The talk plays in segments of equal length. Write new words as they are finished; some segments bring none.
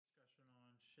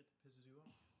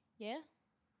Yeah.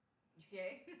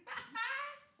 Okay.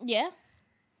 Yeah.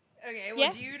 Okay. Well,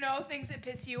 Yeah. do you know things that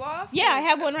piss you off? Yeah, I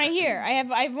have one right here. I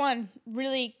have one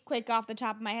really quick off the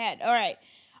top of my head. All right.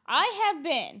 I have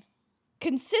been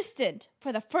consistent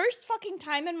for the first fucking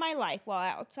time in my life, well,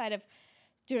 outside of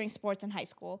doing sports in high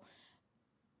school,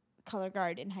 color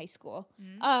guard in high school,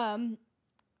 going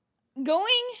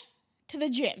to the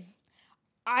gym.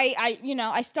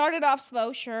 I started off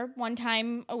slow, sure, one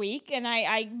time a week, and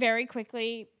I very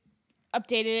quickly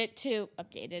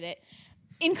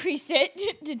increased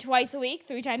it to twice a week,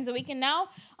 3 times a week, and now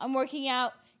I'm working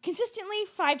out consistently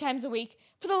 5 times a week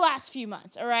for the last few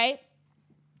months, all right?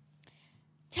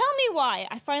 Tell me why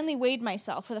I finally weighed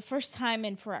myself for the first time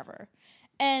in forever.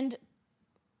 And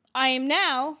I am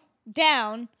now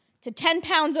down to 10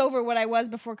 pounds over what I was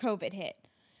before COVID hit.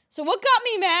 So what got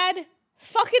me mad?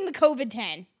 Fucking the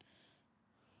COVID-10.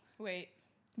 Wait.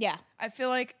 Yeah. I feel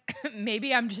like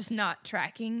maybe I'm just not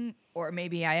tracking, or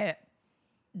maybe I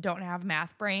don't have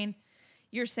math brain.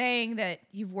 You're saying that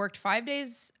you've worked 5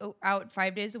 days out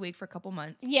 5 days a week for a couple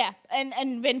months. Yeah,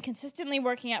 and been consistently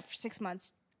working out for 6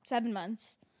 months, 7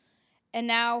 months. And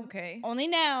now, only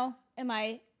now, am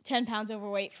I 10 pounds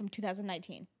overweight from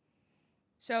 2019.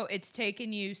 So it's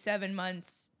taken you 7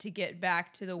 months to get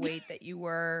back to the weight that you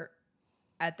were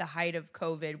at the height of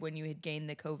COVID when you had gained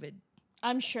the COVID.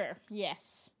 I'm sure,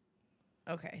 yes.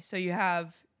 Okay, so you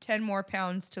have 10 more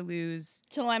pounds to lose.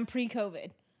 Till I'm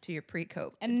pre-COVID. To your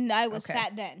pre-COVID. And I was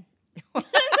fat then.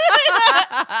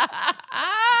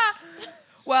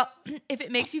 Well, if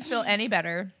it makes you feel any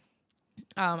better,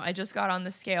 I just got on the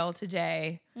scale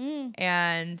today,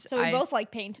 and so we both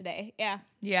like pain today. Yeah.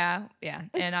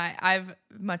 And I've,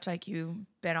 much like you,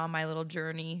 been on my little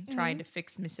journey trying to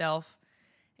fix myself.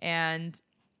 And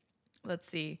let's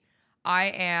see,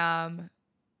 when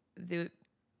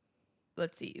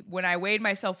I weighed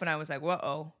myself, when I was like,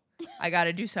 whoa, I got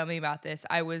to do something about this.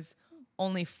 I was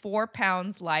only 4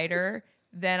 pounds lighter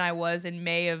than I was in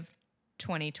May of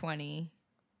 2020.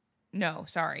 No,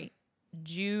 sorry.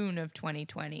 June of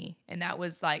 2020, and that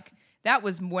was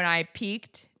when I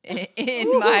peaked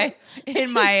in my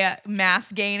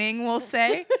mass gaining, we'll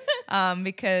say,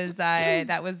 because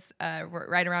that was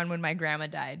right around when my grandma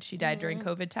died. She died during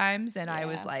COVID times, and I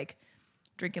was like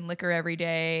drinking liquor every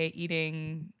day,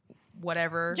 eating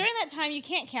whatever. During that time, you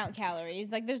can't count calories.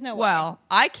 Like, there's no way. Well,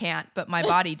 I can't, but my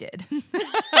body did.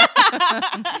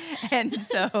 And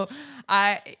so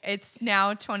it's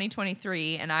now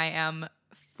 2023, and I am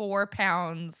 4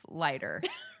 pounds lighter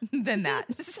than that.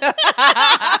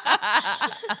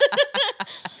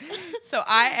 So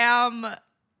I am,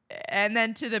 and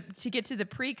then to get to the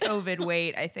pre-COVID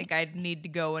weight, I think I'd need to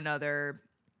go another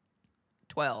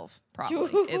 12,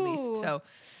 probably, at least. So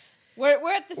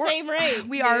we're at the same rate.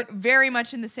 We are very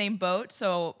much in the same boat.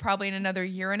 So probably in another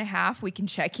year and a half, we can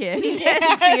check in and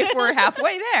see if we're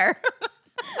halfway there.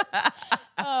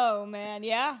 Oh man,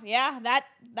 yeah, that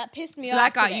pissed me off. So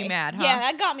that got today. You mad, huh? Yeah,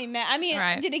 that got me mad. I mean,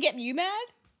 right. Did it get you mad?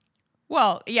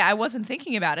 Well, yeah, I wasn't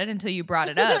thinking about it until you brought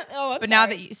it up. Oh, I'm but sorry. Now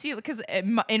that you see, because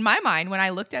in my mind, when I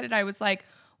looked at it, I was like,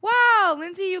 "Wow,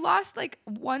 Lindsay, you lost like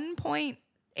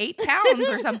 1.8 pounds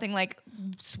or something. Like,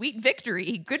 sweet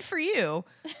victory, good for you."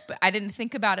 But I didn't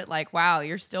think about it like, "Wow,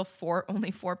 you're still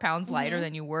only 4 pounds lighter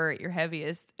than you were at your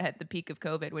heaviest at the peak of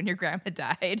COVID when your grandma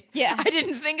died." Yeah, I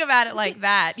didn't think about it like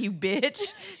that, you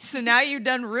bitch. So now you've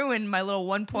done ruined my little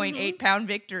 1.8 pound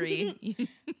victory.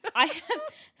 I have.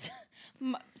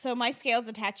 So my scale's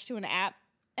attached to an app,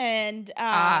 and so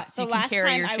the you last can carry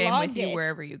time your I shame logged with you it,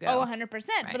 wherever you go. Oh, 100%.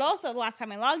 Right. But also the last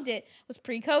time I logged it was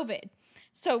pre-COVID.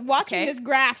 So watching this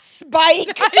graph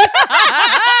spike.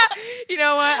 You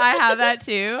know what? I have that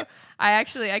too. I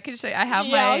can show you. I have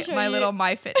my little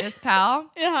MyFitnessPal.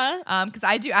 Because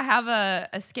I have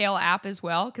a scale app as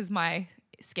well, because my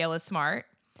scale is smart,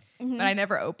 but I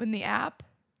never open the app,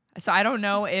 so I don't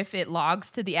know if it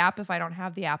logs to the app if I don't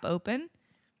have the app open.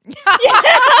 I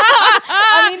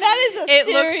mean, that is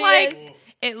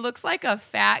It looks like a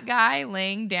fat guy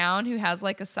laying down who has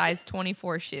like a size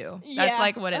 24 shoe. That's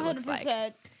like what it 100%. Looks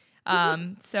like.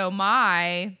 So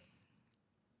my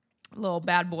little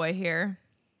bad boy here.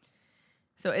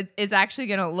 So it's actually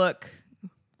going to look,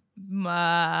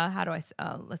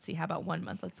 let's see, how about 1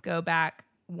 month? Let's go back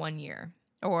 1 year.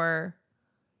 Or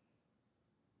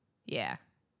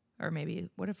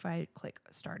maybe, what if I click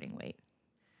starting weight?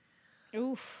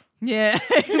 Oof. Yeah.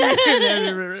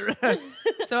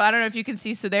 So I don't know if you can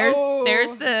see. So there's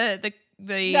the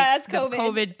that's COVID.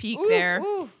 COVID peak there.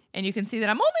 And you can see that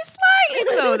I'm only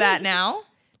slightly below that now.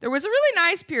 there was a really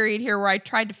nice period here where I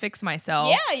tried to fix myself.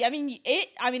 Yeah,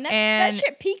 that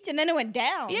shit peaked and then it went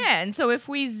down. Yeah, and so if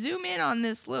we zoom in on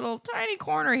this little tiny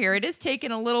corner here, it is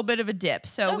taking a little bit of a dip.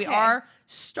 So we Okay. are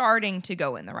starting to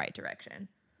go in the right direction.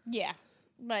 Yeah.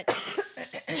 But,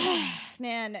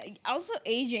 man, also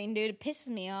aging, dude, it pisses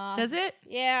me off. Does it?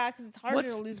 Yeah, because it's harder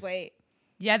to lose weight.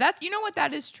 Yeah, you know what?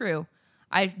 That is true.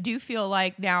 I do feel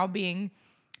like now being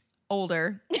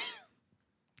older,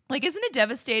 like, isn't it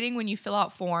devastating when you fill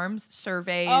out forms,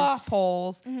 surveys,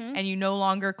 polls, and you no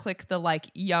longer click the, like,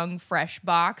 young, fresh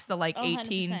box, the, like,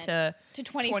 18 to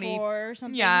 24 20, or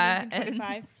something. yeah, to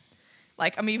 25.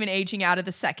 like, I'm even aging out of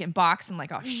the second box and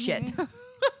like, oh, shit.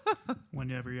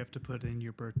 Whenever you have to put in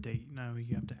your birth date, now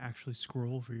you have to actually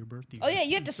scroll for your birthday. Oh, yeah,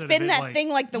 you have to instead of spin it, that like- thing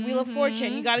like the Wheel of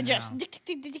Fortune. You got to Yeah. just... tick,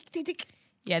 tick, tick, tick, tick, tick.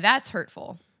 Yeah, that's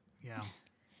hurtful. Yeah.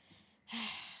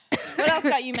 What else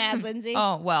got you mad, Lindsay?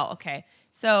 Oh, well, okay.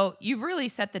 So you've really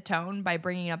set the tone by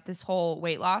bringing up this whole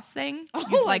weight loss thing. Oh,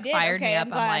 You've, like, I did. fired Okay, me up.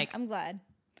 I'm glad.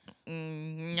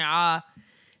 Nah.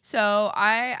 So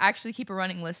I actually keep a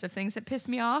running list of things that piss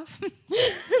me off.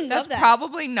 That's that.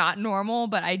 probably not normal,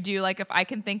 but I do, like, if I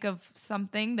can think of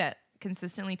something that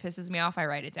consistently pisses me off, I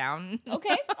write it down.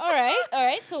 Okay, all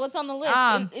right. So what's on the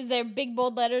list? Is there big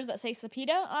bold letters that say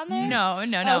Sapita on there? No.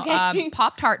 Okay.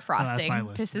 Pop-Tart that's frosting my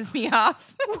list pisses me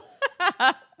off.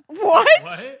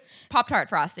 What? Pop-Tart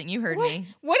frosting, you heard me.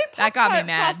 What did That got me Pop-Tart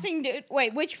mad. frosting do?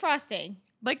 Wait, which frosting?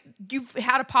 Like, you've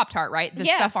had a Pop-Tart, right? The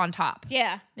Yeah. stuff on top.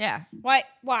 Yeah. Yeah. Why?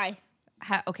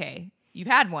 Okay. You've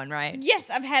had one, right? Yes,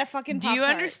 I've had a fucking Do Pop-Tart.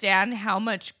 you understand how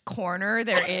much corner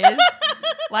there is?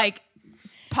 Like,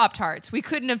 Pop-Tarts. We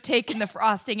couldn't have taken the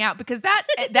frosting out because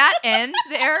that end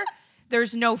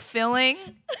there's no filling.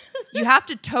 You have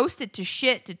to toast it to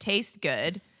shit to taste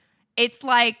good. It's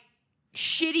like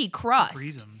shitty crust.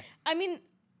 Freeze them. I mean,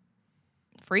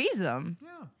 Freeze them.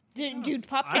 Yeah. dude,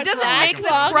 Pop-Tarts It doesn't last make the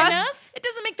long crust. enough? It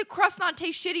doesn't make the crust not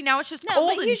taste shitty. Now it's just No,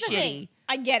 cold but and here's the shitty. thing.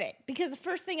 I get it because the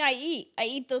first thing I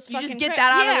eat those You fucking. just get cra-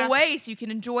 that out yeah. of the way so you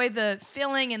can enjoy the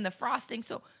filling and the frosting.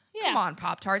 So come Yeah. on,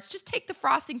 Pop-Tarts. Just take the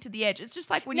frosting to the edge. It's just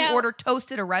like when you Now- order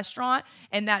toast at a restaurant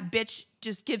and that bitch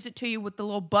just gives it to you with the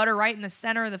little butter right in the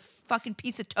center of the fucking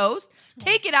piece of toast.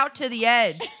 Take it out to the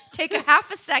edge. Take a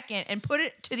half a second and put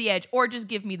it to the edge, or just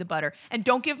give me the butter. And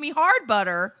don't give me hard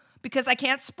butter because I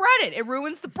can't spread it. It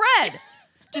ruins the bread.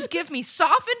 Just give me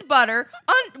softened butter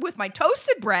with my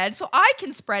toasted bread so I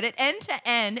can spread it end to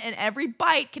end and every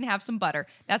bite can have some butter.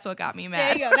 That's what got me There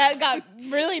mad. you go. That got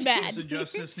really bad. This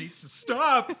injustice needs to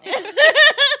stop.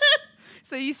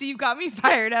 So you see, you got me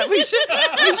fired up. We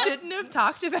shouldn't have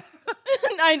talked about.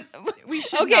 We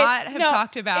should not have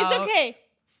talked about. It's okay.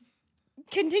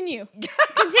 Continue.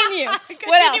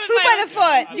 What else? with Fruit my- by the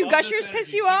foot. Do gushers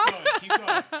piss you off?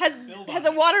 Has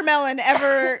a watermelon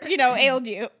ever, ailed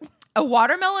you? A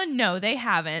watermelon? No, they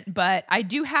haven't. But I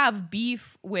do have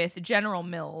beef with General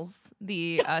Mills,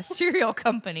 the cereal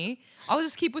company. I'll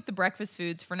just keep with the breakfast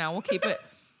foods for now. We'll keep it.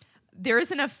 There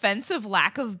is an offensive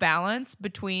lack of balance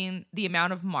between the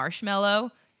amount of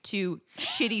marshmallow to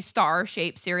shitty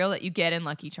star-shaped cereal that you get in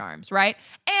Lucky Charms, right?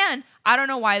 And I don't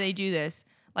know why they do this.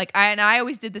 Like, I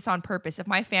always did this on purpose. If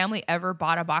my family ever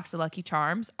bought a box of Lucky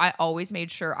Charms, I always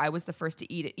made sure I was the first to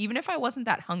eat it. Even if I wasn't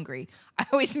that hungry, I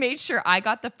always made sure I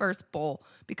got the first bowl.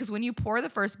 Because when you pour the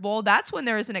first bowl, that's when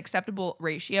there is an acceptable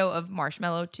ratio of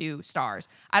marshmallow to stars.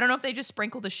 I don't know if they just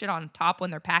sprinkle the shit on top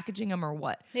when they're packaging them or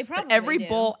what. They But probably every do.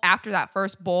 bowl after that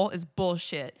first bowl is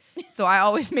bullshit. So I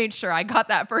always made sure I got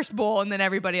that first bowl and then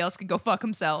everybody else could go fuck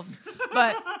themselves.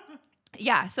 But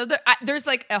yeah, so there's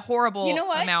like a horrible You know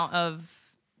what? amount of...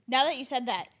 Now that you said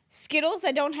that, Skittles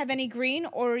that don't have any green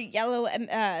or yellow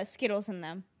Skittles in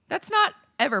them. That's not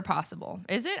ever possible,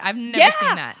 is it? I've never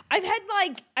seen that. I've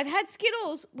had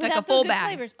Skittles without a full the good bag.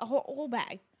 flavors, a whole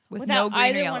bag With without no green or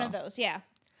either yellow. one of those. Yeah,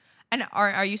 And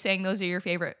are you saying those are your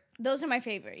favorite? those are my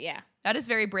favorite. Yeah, That is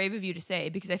very brave of you to say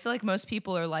because I feel like most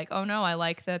people are like, oh no, I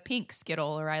like the pink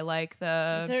Skittle or I like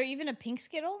the... is there even a pink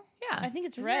Skittle? yeah. I think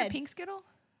it's Isn't there a red. pink Skittle?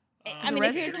 I mean,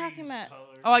 red if you're Skittles? talking about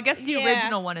Oh, I guess the Yeah.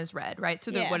 original one is red, right?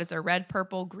 So Yeah. what is there? Red,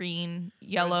 purple, green,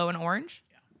 yellow, and orange?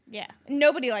 yeah,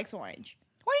 nobody likes orange.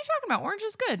 What are you talking about? Orange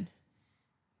is good.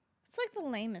 It's like the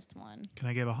lamest one. Can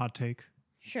I give a hot take?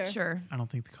 Sure. Sure. I don't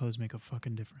think the colors make a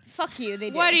fucking difference. Fuck you. They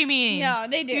do. What do you mean? No,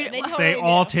 they do. You- They totally They do.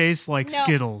 all taste like No.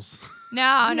 Skittles.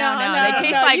 No. No, They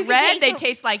taste no, like you can red, taste they the-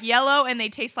 taste like yellow, and they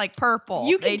taste like purple.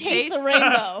 You can They taste the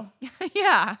rainbow.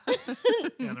 Yeah.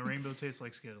 Yeah, the rainbow tastes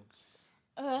like Skittles.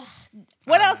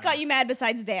 What else got you mad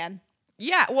besides Dan?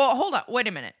 Yeah. Well, hold on. Wait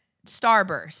a minute.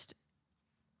 Starburst.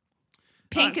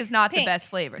 pink is not the Pink. best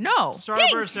flavor. No.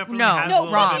 Starburst definitely No. has No,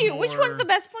 a wrong. fuck you. Which more- one's the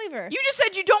best flavor? You just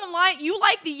said you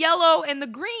like the yellow and the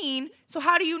green. So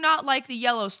how do you not like the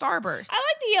yellow Starburst? I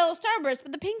like the yellow Starburst,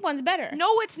 but the pink one's better.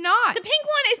 No, it's not. The pink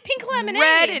one is pink lemonade.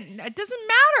 Red and it doesn't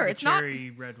matter. The It's not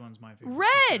cherry red one's my favorite.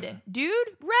 red, dude.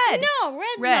 Red. No,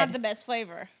 red's Red. not the best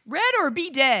flavor. Red or be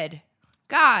dead.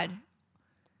 God.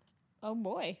 Oh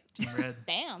boy. Team red.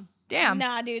 Damn.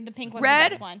 Nah, dude, the pink one's the Red.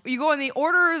 best one. You go in the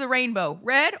order of the rainbow.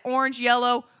 Red, orange,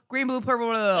 yellow, green, blue,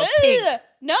 purple, pink. Ugh.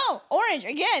 No, orange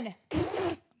again.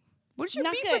 What's your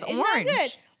Not beef good. with It's orange? not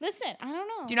good. Listen, I don't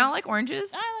know. Do you not like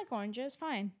oranges? I like oranges.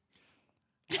 Fine.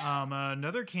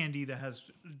 Another candy that has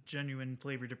genuine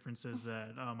flavor differences that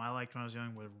I liked when I was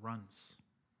young was Runts.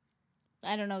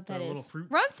 I don't know what The that little is. fruit.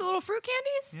 Runts, the little fruit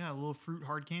candies? Yeah, little fruit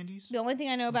hard candies. The only thing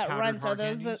I know about powdered runts are hard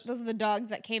those candies? those are the dogs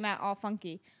that came out all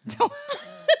funky.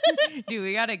 Dude,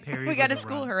 we gotta Perry was a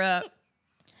school run. her up.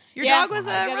 Your Yeah, dog was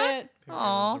I a get run? it. Perry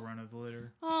Aw. was the run of the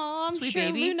litter. Oh, I'm Sweet sure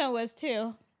baby. Luna was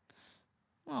too.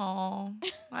 Oh,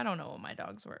 I don't know what my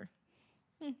dogs were.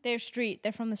 They're street.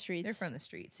 They're from the streets. They're from the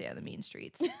streets, yeah, the mean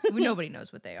streets. Nobody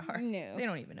knows what they are. No. They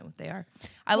don't even know what they are.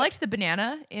 I liked the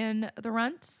banana in the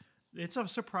runts. It's a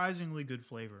surprisingly good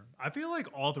flavor. I feel like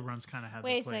all the runs kind of have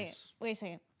Wait a their second. place. Wait a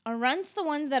second. Are runts the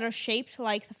ones that are shaped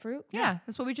like the fruit? Yeah,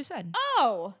 that's what we just said.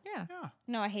 Oh. Yeah. Yeah,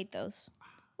 No, I hate those.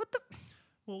 What the?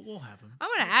 we'll have them. I'm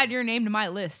gonna add your name to my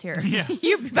list here. Yeah.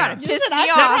 You about to Yeah. piss Listen, me I'm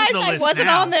off. surprised the I list wasn't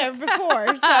now. on there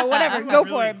before. So whatever, What go really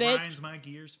for it, bitch. grinds my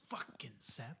gears. Fucking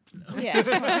Sep. No.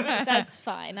 Yeah, that's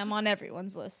fine. I'm on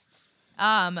everyone's list.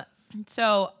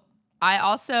 So I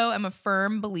also am a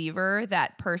firm believer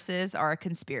that purses are a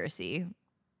conspiracy.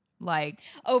 Like,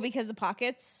 Oh, because of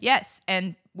pockets? yes,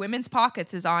 and women's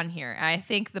pockets is on here. And I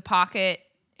think the pocket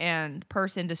and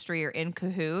purse industry are in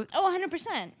cahoots. Oh,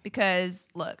 100%. Because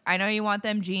look, I know you want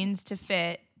them jeans to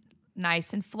fit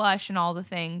nice and flush and all the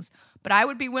things, but I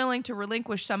would be willing to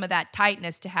relinquish some of that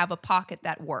tightness to have a pocket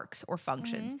that works or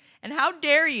functions. And how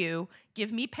dare you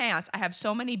give me pants? I have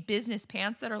so many business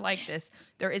pants that are like this.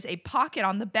 There is a pocket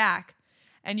on the back,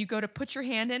 and you go to put your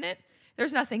hand in it.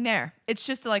 There's nothing there. It's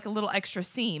just like a little extra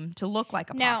seam to look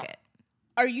like a Now- pocket.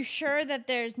 Are you sure that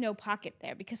there's no pocket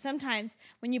there? Because sometimes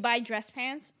when you buy dress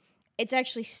pants, it's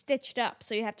actually stitched up,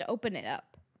 so you have to open it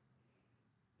up.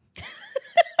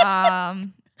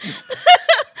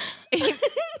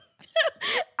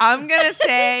 I'm going to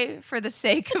say, for the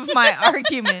sake of my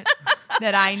argument,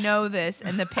 that I know this,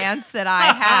 and the pants that I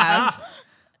have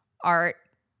are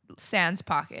sans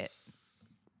pocket.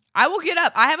 I will get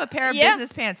up. I have a pair of Yeah.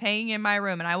 business pants hanging in my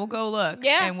room, and I will go look,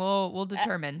 Yeah. and we'll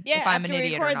determine Yeah, if I'm after an we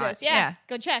idiot or record not. this. Yeah,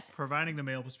 go check. Providing the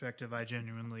male perspective, I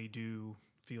genuinely do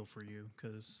feel for you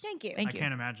because Thank you. Thank I you.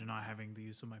 can't imagine not having the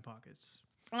use of my pockets.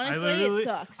 Honestly, it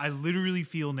sucks. I literally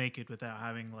feel naked without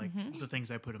having like Mm-hmm. the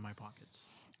things I put in my pockets.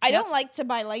 I Yep. don't like to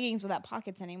buy leggings without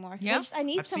pockets anymore. 'Cause Yeah. I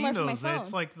need I've somewhere seen for my those. phone.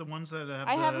 It's like the ones that have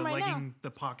I the have 'em right legging, the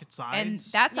pocket And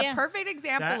sides. that's Yeah. a perfect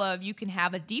example That- of you can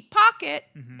have a deep pocket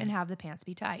Mhm. and have the pants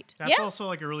be tight. That's Yeah. also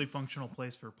like a really functional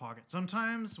place for a pocket.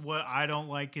 Sometimes what I don't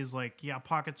like is like, yeah,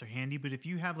 pockets are handy, but if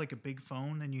you have like a big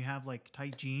phone and you have like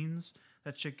tight jeans,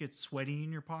 that shit gets sweaty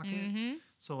in your pocket. Mm-hmm.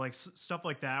 So like stuff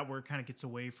like that where it kind of gets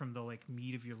away from the like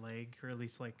meat of your leg, or at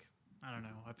least like, I don't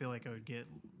know. I feel like I would get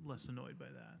less annoyed by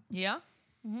that. Yeah.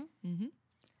 Mhm. Mm-hmm.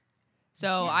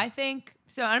 So I think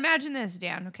so. Imagine this,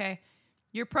 Dan. Okay,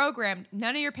 you're programmed.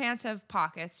 None of your pants have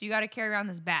pockets. You got to carry around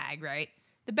this bag, right?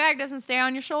 The bag doesn't stay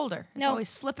on your shoulder. It's No. always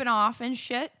slipping off and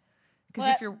shit. Because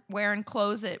Well, if you're wearing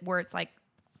clothes where it's like,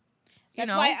 you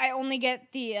That's know, why I only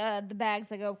get the bags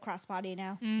that go crossbody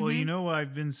now. Well, you know,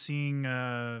 I've been seeing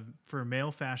for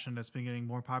male fashion that's been getting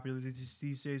more popular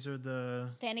these days are the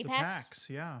Fanny the packs?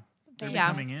 Yeah, they're Fanny Yeah.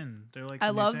 coming in. They're like I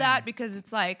the new love thing. that because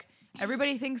it's like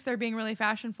everybody thinks they're being really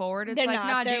fashion forward. It's They're like, not.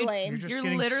 nah, They're dude, lame. You're just you're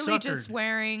getting literally just suckered.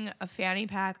 wearing a fanny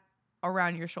pack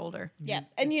around your shoulder. Yeah.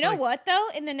 And you It's know like- what, though?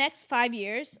 In the next 5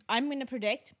 years, I'm going to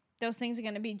predict those things are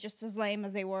going to be just as lame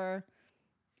as they were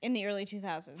in the early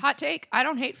 2000s. Hot take: I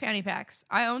don't hate fanny packs.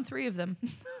 I own 3 of them.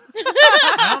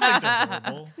 I don't think they're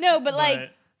horrible. No, but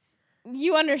like,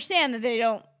 you understand that they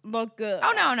don't look good.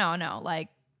 Oh no. Like,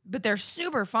 but they're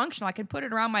super functional. I can put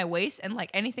it around my waist and like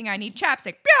anything I need.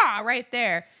 Chapstick, yeah, right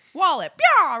there. Wallet,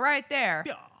 yeah, right there.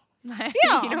 yeah,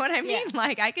 Yeah. You know what I mean? Yeah.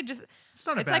 Like I could just. it's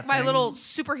not a It's bad like my thing. little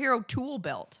superhero tool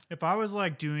belt. If I was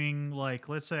like doing like,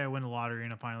 let's say I win the lottery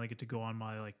and I finally get to go on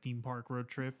my like theme park road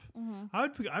trip, Mm-hmm.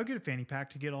 I would get a fanny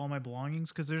pack to get all my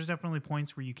belongings because there's definitely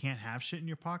points where you can't have shit in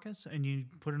your pockets and you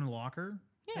put it in a locker.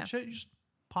 Yeah. That shit, you just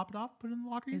pop it off, put it in the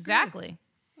locker. you're good. Exactly.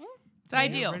 It's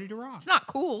And you're ideal. ready to rock. It's not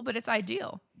cool, but it's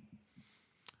ideal.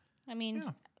 I mean,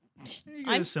 Yeah. You get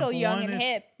I'm a still simple young one. and If-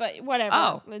 hip, but whatever,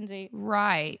 Oh. Lindsay.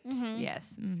 Right.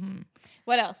 Yes.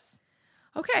 What else?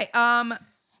 Okay.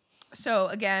 So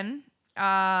again,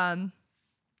 I'm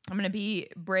gonna be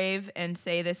brave and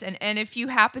say this, and if you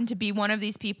happen to be one of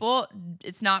these people,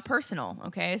 it's not personal.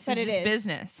 Okay, it's But just it is.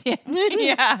 business.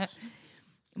 Yeah.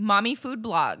 Mommy food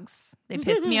blogs. They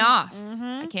piss me off.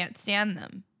 I can't stand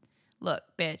them. Look,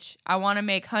 bitch, I want to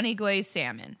make honey glazed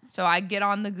salmon. So I get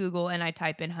on the Google and I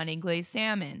type in honey glazed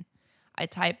salmon. I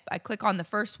click on the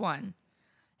first one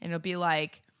and it'll be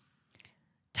like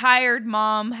tired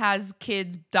mom has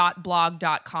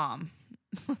kids.blog.com.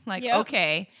 Like, Yep.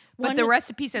 okay. But One- the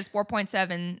recipe says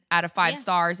 4.7 out of 5 Yeah.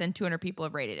 stars and 200 people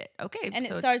have rated it. Okay. And so it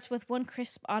it's- starts with one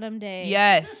crisp autumn day.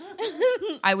 Yes.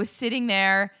 I was sitting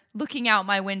there looking out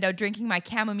my window, drinking my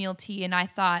chamomile tea, and I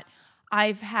thought,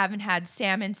 I haven't had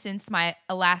salmon since my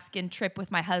Alaskan trip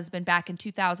with my husband back in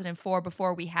 2004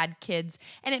 before we had kids.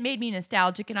 And it made me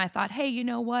nostalgic. And I thought, hey, you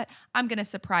know what? I'm going to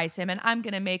surprise him and I'm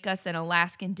going to make us an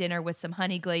Alaskan dinner with some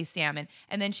honey glazed salmon.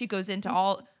 And then she goes into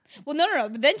all, Well, no.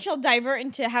 But then she'll divert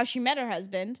into how she met her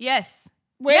husband, yes.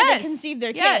 where Yes. they conceived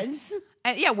their Yes.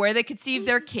 kids. Yeah, where they conceive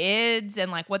their kids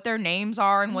and like what their names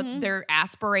are and what their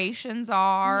aspirations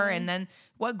are, and then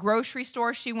what grocery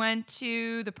store she went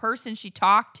to, the person she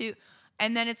talked to,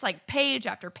 and then it's like page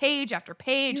after page after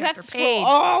page You have after to scroll page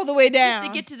all the way down.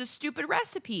 just to get to the stupid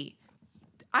recipe.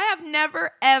 I have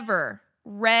never ever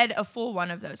read a full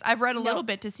one of those. I've read a little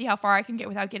bit to see how far I can get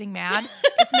without getting mad.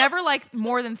 It's never like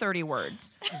more than 30 words.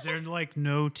 Is there like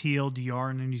no TLDR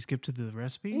and then you skip to the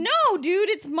recipe? No, dude,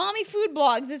 it's mommy food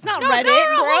blogs. It's not No, Reddit, no,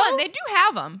 bro. hold on. They do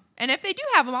have them. And if they do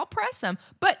have them, I'll press them.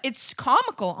 But it's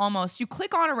comical almost. You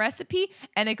click on a recipe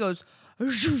and it goes,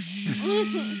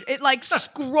 it like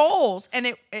scrolls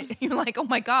and you're like, oh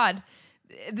my God,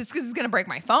 this is going to break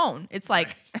my phone. It's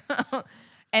like,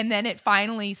 and then it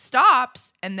finally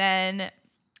stops. And then,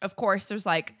 of course, there's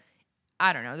like,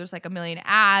 I don't know, there's like a million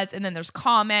ads and then there's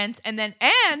comments and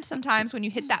sometimes when you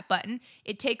hit that button,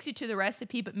 it takes you to the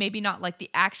recipe, but maybe not like the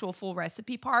actual full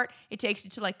recipe part. It takes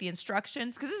you to like the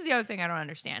instructions. Cause this is the other thing I don't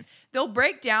understand. They'll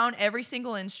break down every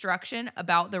single instruction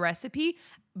about the recipe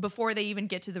before they even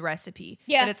get to the recipe.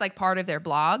 Yeah. But it's like part of their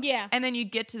blog. Yeah. And then you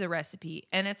get to the recipe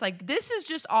and it's like, this is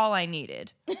just all I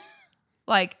needed.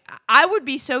 Like, I would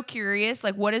be so curious,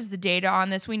 like, what is the data on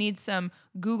this? We need some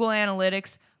Google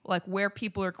Analytics, like where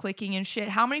people are clicking and shit.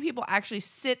 How many people actually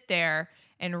sit there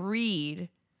and read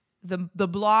the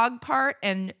blog part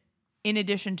and in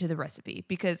addition to the recipe?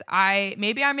 Because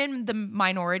maybe I'm in the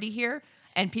minority here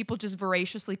and people just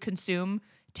voraciously consume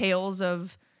tales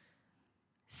of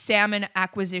salmon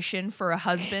acquisition for a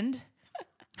husband.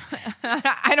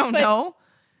 I don't know.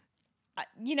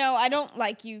 You know, I don't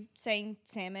like you saying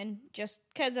salmon just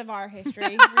because of our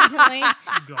history recently.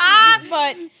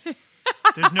 But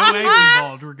There's no eggs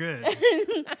involved. We're good.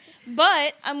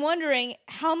 But I'm wondering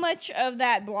how much of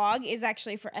that blog is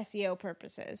actually for SEO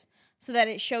purposes so that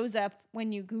it shows up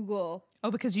when you Google.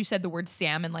 Oh, because you said the word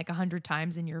salmon like 100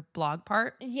 times in your blog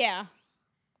part? Yeah.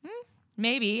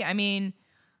 Maybe. I mean,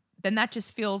 then that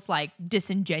just feels like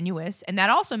disingenuous. And that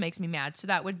also makes me mad. So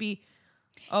that would be...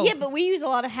 Oh, Yeah, but we use a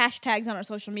lot of hashtags on our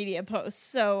social media posts.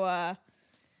 So,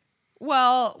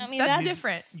 well, I mean, that's that's-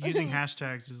 different. Using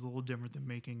hashtags is a little different than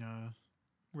making a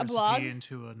recipe blog?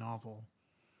 into a novel.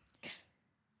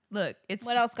 Look, it's...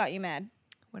 what else got you mad?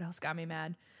 What else got me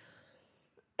mad?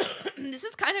 This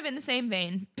is kind of in the same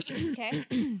vein. Okay.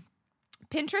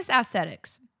 Pinterest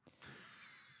aesthetics.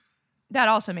 That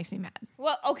also makes me mad.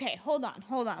 Well, okay, hold on.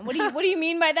 What do you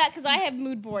mean by that? Because I have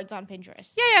mood boards on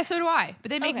Pinterest. Yeah, so do I.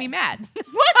 But they make Okay. me mad.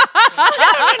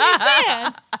 I don't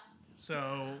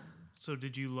understand. So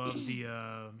did you love the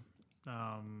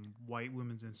White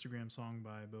Women's Instagram song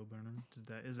by Bo Burnham?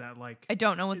 Is that like? I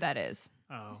don't know what that is.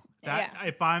 Oh, that Yeah.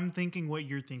 if I'm thinking what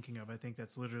you're thinking of, I think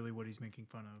that's literally what he's making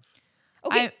fun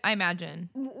of. Okay, I imagine.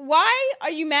 why are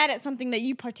you mad at something that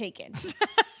you partake in?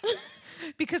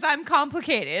 Because I'm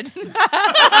complicated.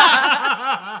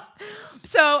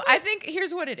 So I think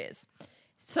here's what it is.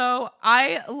 So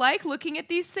I like looking at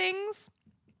these things,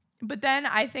 but then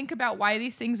I think about why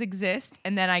these things exist,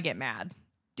 and then I get mad.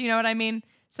 Do you know what I mean?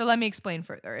 So let me explain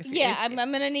further. I'm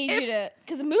gonna need you to,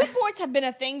 because mood boards have been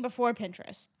a thing before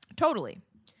Pinterest. Totally.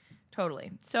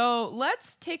 So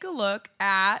let's take a look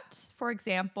at, for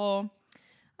example,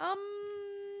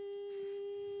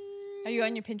 Are you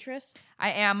on your Pinterest? I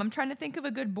am. I'm trying to think of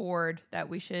a good board that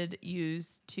we should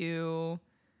use to.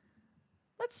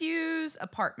 Let's use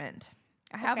apartment.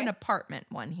 I have an Okay. apartment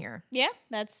one here. Yeah,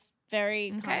 that's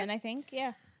very Okay. common, I think.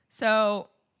 Yeah. So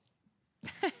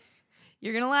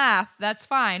you're going to laugh. That's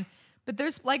fine. But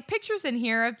there's like pictures in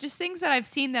here of just things that I've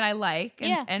seen that I like and,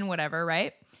 Yeah. and whatever,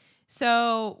 right?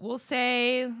 So we'll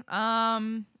say,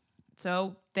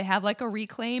 so they have like a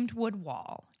reclaimed wood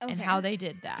wall and Okay. how they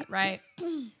did that, right?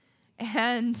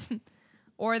 And,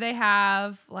 or they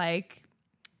have like,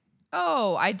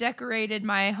 oh, I decorated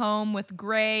my home with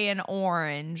gray and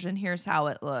orange and here's how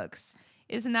it looks.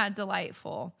 Isn't that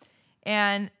delightful?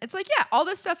 And it's like, yeah, all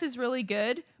this stuff is really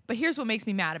good, but here's what makes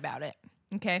me mad about it.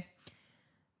 Okay.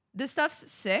 This stuff's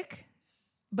sick,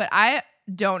 but I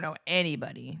don't know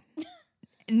anybody.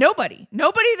 Nobody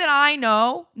that I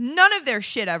know, none of their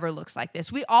shit ever looks like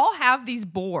this. We all have these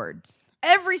boards.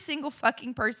 Every single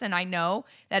fucking person I know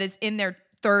that is in their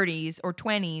 30s or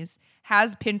 20s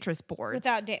has Pinterest boards.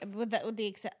 with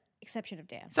the exception of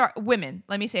Dan. Sorry, women.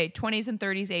 Let me say 20s and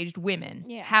 30s aged women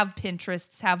have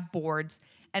Pinterests, have boards,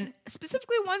 and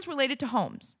specifically ones related to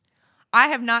homes. I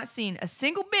have not seen a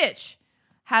single bitch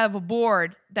have a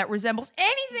board that resembles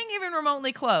anything even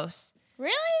remotely close.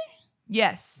 Really?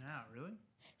 Yes. Yeah, really?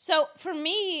 So for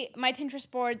me, my Pinterest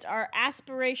boards are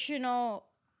aspirational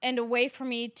and a way for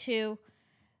me to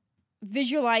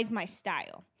visualize my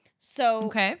style. So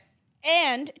Okay.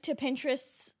 And to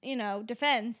Pinterest's,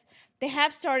 defense, they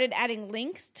have started adding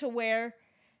links to where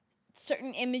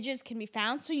certain images can be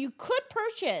found. So you could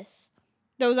purchase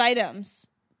those items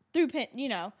through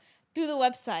through the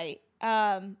website.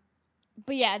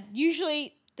 But yeah,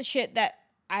 usually the shit that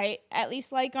I at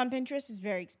least like on Pinterest is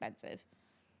very expensive.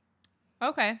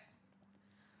 Okay.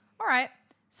 All right.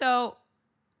 So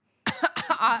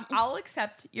I'll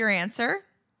accept your answer.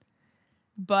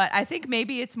 But I think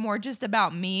maybe it's more just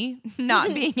about me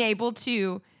not being able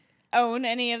to own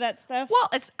any of that stuff.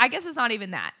 Well, I guess it's not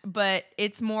even that, but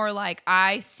it's more like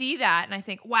I see that and I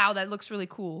think, wow, that looks really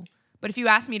cool. But if you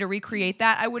asked me to recreate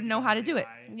that, I wouldn't know how to do it.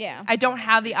 Yeah. I don't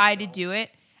have the eye to do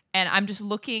it, and I'm just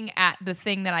looking at the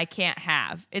thing that I can't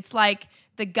have. It's like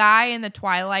the guy in the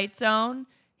Twilight Zone,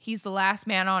 he's the last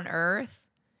man on Earth,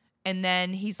 and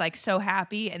then he's like so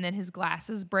happy, and then his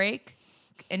glasses break.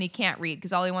 And he can't read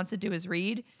because all he wants to do is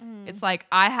read. It's like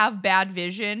I have bad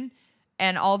vision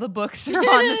and all the books are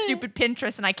on the stupid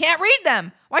Pinterest and I can't read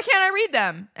them. Why can't I read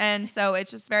them? And so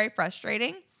it's just very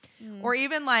frustrating. Or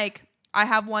even like I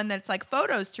have one that's like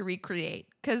photos to recreate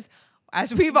because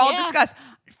as we've all discussed,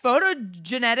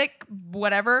 photogenetic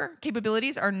whatever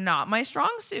capabilities are not my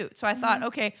strong suit. So I thought,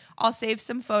 okay, I'll save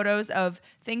some photos of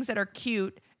things that are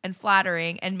cute and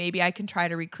flattering and maybe I can try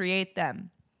to recreate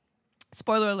them.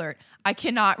 Spoiler alert, I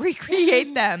cannot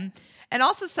recreate them. And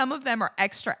also some of them are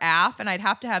extra AF and I'd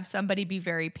have to have somebody be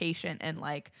very patient and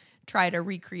like try to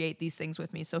recreate these things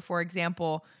with me. So for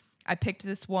example, I picked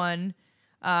this one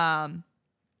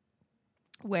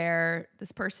where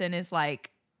this person is like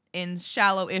in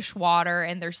shallow-ish water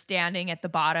and they're standing at the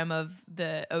bottom of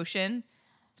the ocean.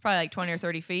 It's probably like 20 or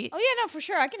 30 feet. Oh, yeah, no, for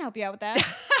sure. I can help you out with that.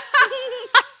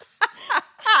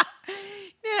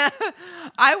 Yeah,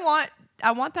 I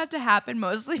want that to happen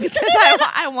mostly because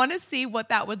I want to see what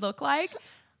that would look like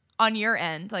on your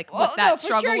end, like what that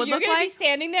struggle would You're look gonna like. be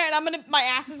standing there, and my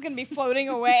ass is gonna be floating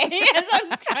away as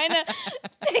I'm trying to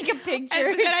take a picture.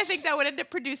 And then I think that would end up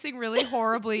producing really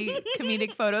horribly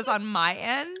comedic photos on my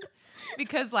end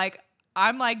because like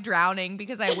I'm like drowning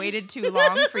because I waited too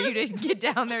long for you to get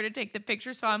down there to take the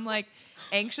picture. So I'm like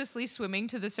anxiously swimming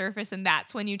to the surface and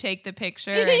that's when you take the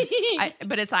picture.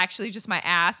 But it's actually just my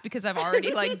ass because I've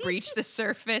already like breached the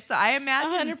surface. So I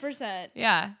imagine 100%.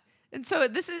 Yeah. And so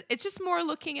it's just more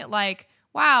looking at like,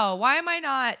 wow, why am I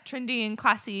not trendy and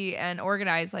classy and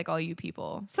organized like all you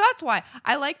people? So that's why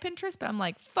I like Pinterest, but I'm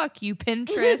like, fuck you,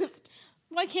 Pinterest.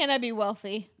 Why can't I be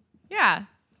wealthy? Yeah.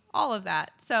 All of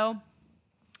that. So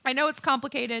I know it's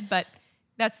complicated, but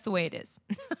that's the way it is.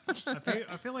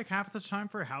 I feel like half the time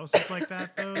for houses like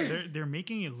that, though, they're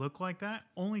making it look like that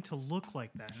only to look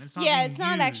like that. And it's not. Yeah, being it's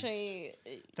not used. actually.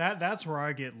 That's where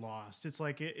I get lost. It's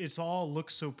like it's all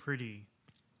looks so pretty,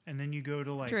 and then you go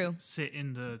to like True. sit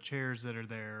in the chairs that are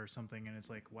there or something, and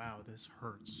it's like, wow, this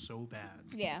hurts so bad.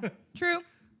 Yeah. True.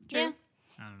 Yeah.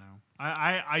 I don't know.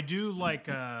 I do like.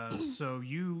 So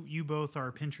you both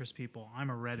are Pinterest people. I'm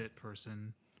a Reddit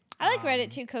person. I like Reddit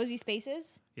too. Cozy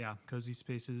Spaces. Yeah, Cozy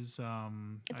Spaces.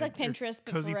 It's like Pinterest,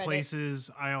 but Cozy for Reddit.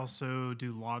 Places. I also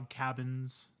do log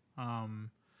cabins.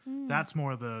 That's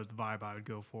more the vibe I would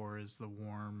go for is the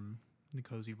warm, the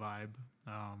cozy vibe.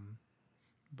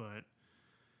 But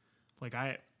like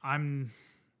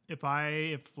if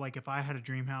I had a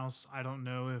dream house, I don't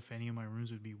know if any of my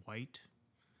rooms would be white.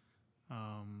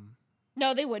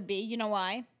 No, they would be. You know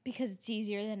why? Because it's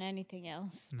easier than anything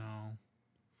else. No,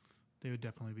 they would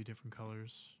definitely be different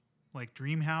colors. Like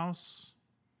dream house,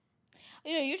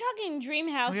 You're talking dream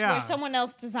house Yeah. where someone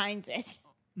else designs it.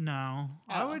 No,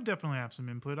 I Oh. would definitely have some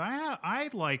input. I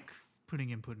like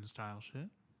putting input in style shit.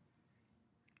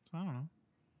 So I don't know.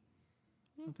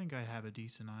 I think I'd have a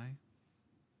decent eye.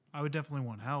 I would definitely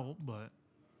want help, but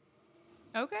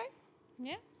Okay.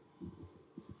 Yeah.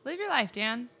 Live your life,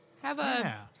 Dan. Have a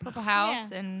Yeah. purple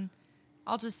house, Yeah. and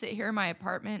I'll just sit here in my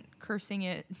apartment cursing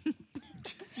it.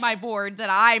 My board that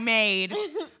I made.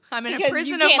 I'm in Because a you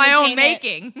prison of can't my own attain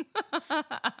it. making.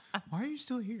 why are you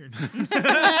still here?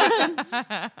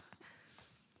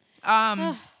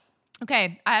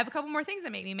 Okay, I have a couple more things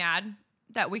that make me mad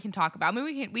that we can talk about. I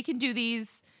mean, we can do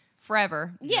these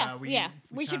forever. Yeah.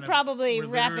 We should kind of- probably we're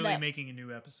wrap it literally up. making a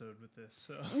new episode with this,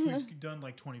 so we've done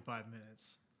like 25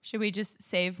 minutes. Should we just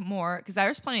save more? Because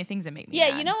there's plenty of things that make me Yeah,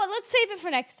 mad. you know what? Let's save it for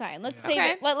next time. Let's save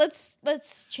Okay. it.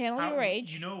 Let's channel your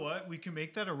rage. You know what? We can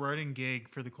make that a running gig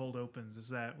for the cold opens. Is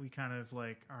that we kind of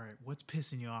like, all right, what's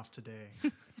pissing you off today?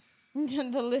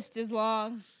 The list is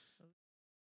long.